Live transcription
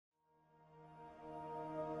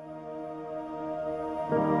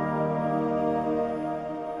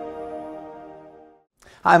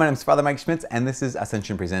Hi, my name is Father Mike Schmitz, and this is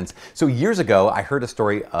Ascension Presents. So years ago, I heard a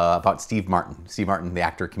story about Steve Martin. Steve Martin, the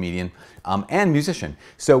actor, comedian, and musician.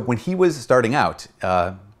 So when he was starting out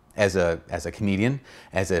as a comedian,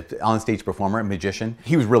 as an on-stage performer, a magician,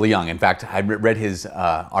 he was really young. In fact, I read his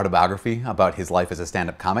autobiography about his life as a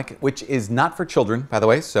stand-up comic, which is not for children, by the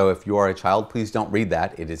way. So if you are a child, please don't read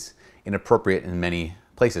that. It is inappropriate in many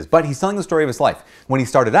places. But he's telling the story of his life. When he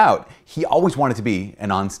started out, he always wanted to be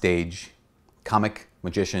an on-stage comic,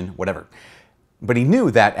 magician, whatever. But he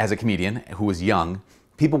knew that as a comedian who was young,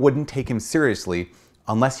 people wouldn't take him seriously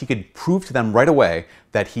unless he could prove to them right away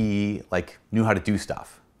that he knew how to do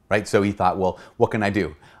stuff, right? So he thought, well, what can I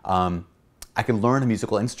do? I can learn a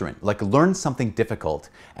musical instrument, learn something difficult,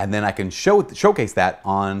 and then I can showcase that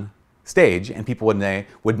on stage, and people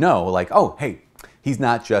would know, oh, hey, he's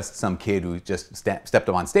not just some kid who just stepped up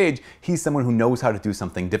on stage. He's someone who knows how to do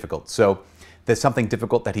something difficult. So the something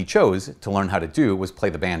difficult that he chose to learn how to do was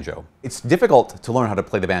play the banjo. It's difficult to learn how to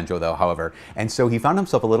play the banjo though, however, and so he found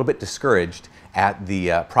himself a little bit discouraged at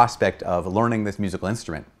the prospect of learning this musical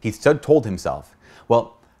instrument. He told himself,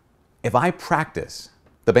 well, if I practice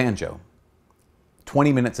the banjo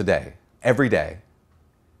 20 minutes a day, every day,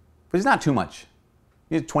 which is not too much,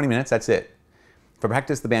 20 minutes, that's it. If I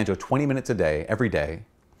practice the banjo 20 minutes a day, every day,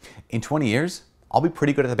 in 20 years, I'll be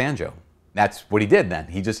pretty good at the banjo. That's what he did then.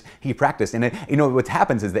 He practiced. And what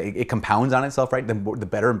happens is that it compounds on itself, right? The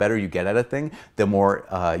better and better you get at a thing, the more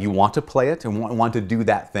you want to play it and want to do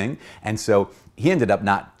that thing. And so he ended up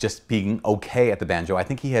not just being okay at the banjo. I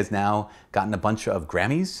think he has now gotten a bunch of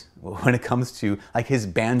Grammys when it comes to his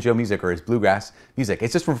banjo music or his bluegrass music.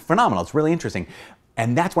 It's just phenomenal. It's really interesting.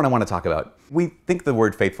 And that's what I want to talk about. We think the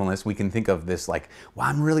word faithfulness, we can think of this well,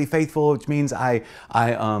 I'm really faithful, which means I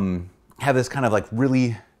have this kind of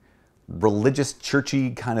really religious,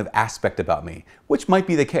 churchy kind of aspect about me, which might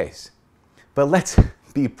be the case. But let's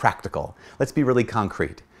be practical. Let's be really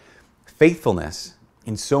concrete. Faithfulness,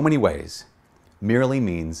 in so many ways, merely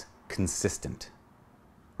means consistent,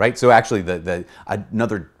 right? So actually,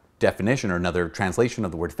 another definition or another translation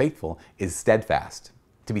of the word faithful is steadfast.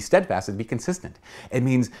 To be steadfast is to be consistent. It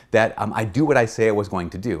means that I do what I say I was going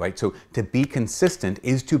to do, right? So to be consistent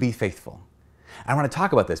is to be faithful. I want to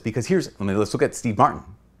talk about this because let's look at Steve Martin.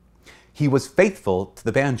 He was faithful to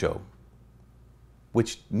the banjo,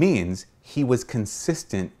 which means he was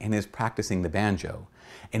consistent in his practicing the banjo.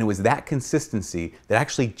 And it was that consistency that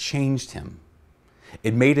actually changed him.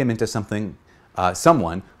 It made him into someone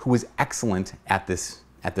who was excellent at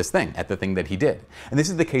the thing that he did. And this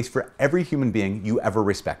is the case for every human being you ever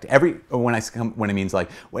respect. When it means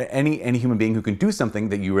any human being who can do something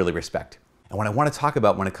that you really respect. And what I want to talk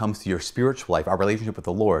about when it comes to your spiritual life, our relationship with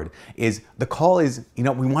the Lord, is the call is, we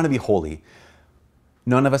want to be holy.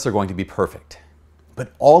 None of us are going to be perfect,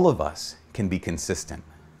 but all of us can be consistent.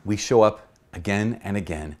 We show up again and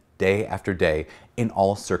again, day after day, in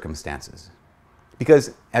all circumstances.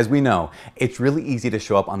 Because, as we know, it's really easy to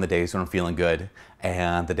show up on the days when I'm feeling good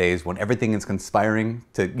and the days when everything is conspiring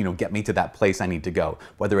to, get me to that place I need to go.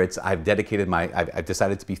 Whether it's I've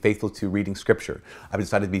decided to be faithful to reading Scripture. I've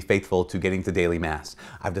decided to be faithful to getting to daily Mass.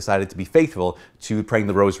 I've decided to be faithful to praying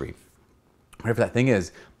the Rosary. Whatever that thing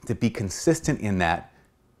is, to be consistent in that,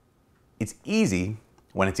 it's easy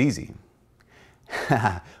when it's easy.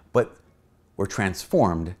 But we're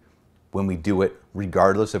transformed when we do it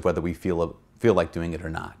regardless of whether we feel like doing it or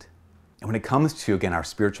not. And when it comes to, again, our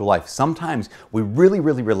spiritual life, sometimes we really,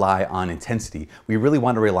 really rely on intensity. We really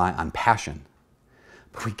want to rely on passion.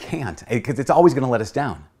 But we can't, because it's always going to let us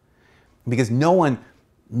down. Because no one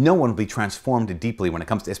will be transformed deeply when it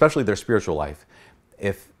comes to, especially their spiritual life,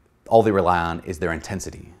 if all they rely on is their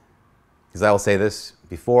intensity. Because I will say this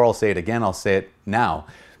before, I'll say it again, I'll say it now.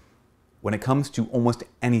 When it comes to almost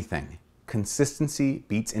anything, consistency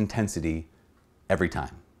beats intensity every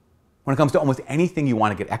time. When it comes to almost anything you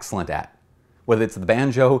want to get excellent at, whether it's the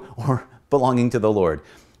banjo or belonging to the Lord,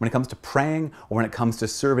 when it comes to praying or when it comes to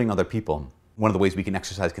serving other people, one of the ways we can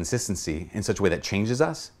exercise consistency in such a way that changes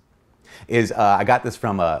us is, I got this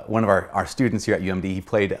from one of our students here at UMD. He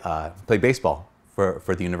played baseball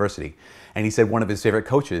for the university. And he said one of his favorite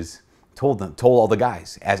coaches told all the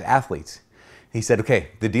guys as athletes, he said, okay,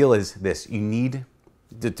 the deal is this, you need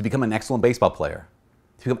to become an excellent baseball player,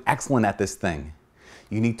 to become excellent at this thing.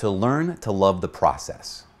 You need to learn to love the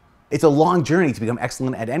process. It's a long journey to become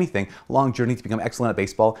excellent at anything, a long journey to become excellent at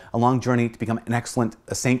baseball, a long journey to become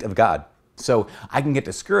a saint of God. So I can get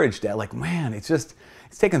discouraged at man, it's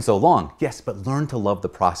taken so long. Yes, but learn to love the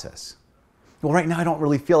process. Well, right now I don't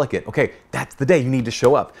really feel like it. Okay, that's the day you need to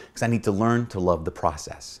show up because I need to learn to love the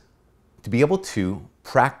process. To be able to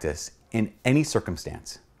practice in any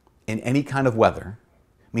circumstance, in any kind of weather,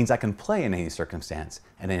 means I can play in any circumstance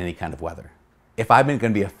and in any kind of weather. If I'm going to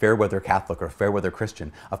be a fair weather Catholic or a fair weather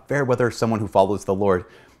Christian, a fair weather someone who follows the Lord,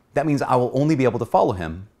 that means I will only be able to follow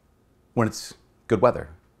him when it's good weather.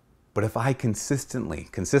 But if I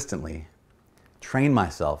consistently train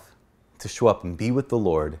myself to show up and be with the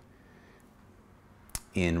Lord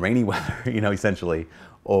in rainy weather, essentially,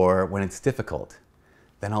 or when it's difficult,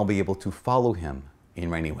 then I'll be able to follow him in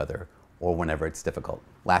rainy weather or whenever it's difficult.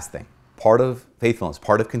 Last thing, part of faithfulness,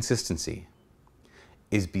 part of consistency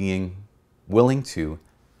is being willing to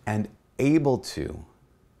and able to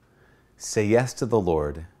say yes to the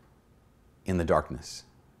Lord in the darkness.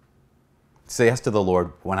 Say yes to the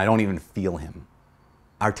Lord when I don't even feel him.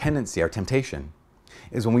 Our tendency, our temptation,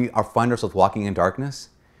 is when we find ourselves walking in darkness,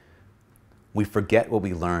 we forget what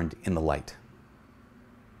we learned in the light.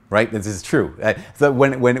 Right? This is true. So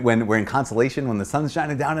when we're in consolation, when the sun's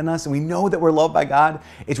shining down on us and we know that we're loved by God,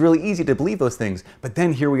 it's really easy to believe those things. But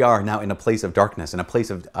then here we are now in a place of darkness, in a place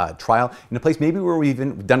of trial, in a place maybe where we've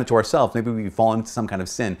even done it to ourselves. Maybe we've fallen into some kind of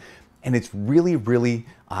sin. And it's really, really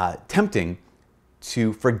tempting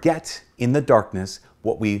to forget in the darkness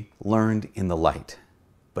what we learned in the light.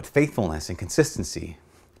 But faithfulness and consistency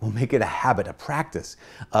will make it a habit, a practice,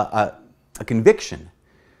 a conviction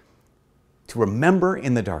to remember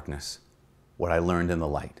in the darkness what I learned in the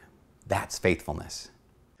light. That's faithfulness.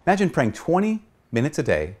 Imagine praying 20 minutes a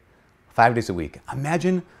day, 5 days a week.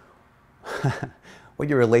 Imagine what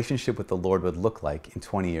your relationship with the Lord would look like in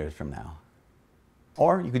 20 years from now.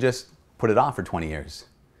 Or you could just put it off for 20 years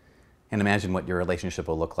and imagine what your relationship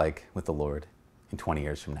will look like with the Lord in 20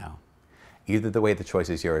 years from now. Either way, the choice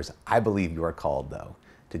is yours. I believe you are called, though,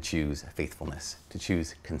 to choose faithfulness, to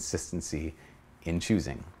choose consistency in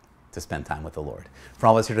choosing to spend time with the Lord. For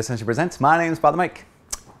all of us here at Ascension Presents, my name is Father Mike.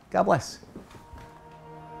 God bless.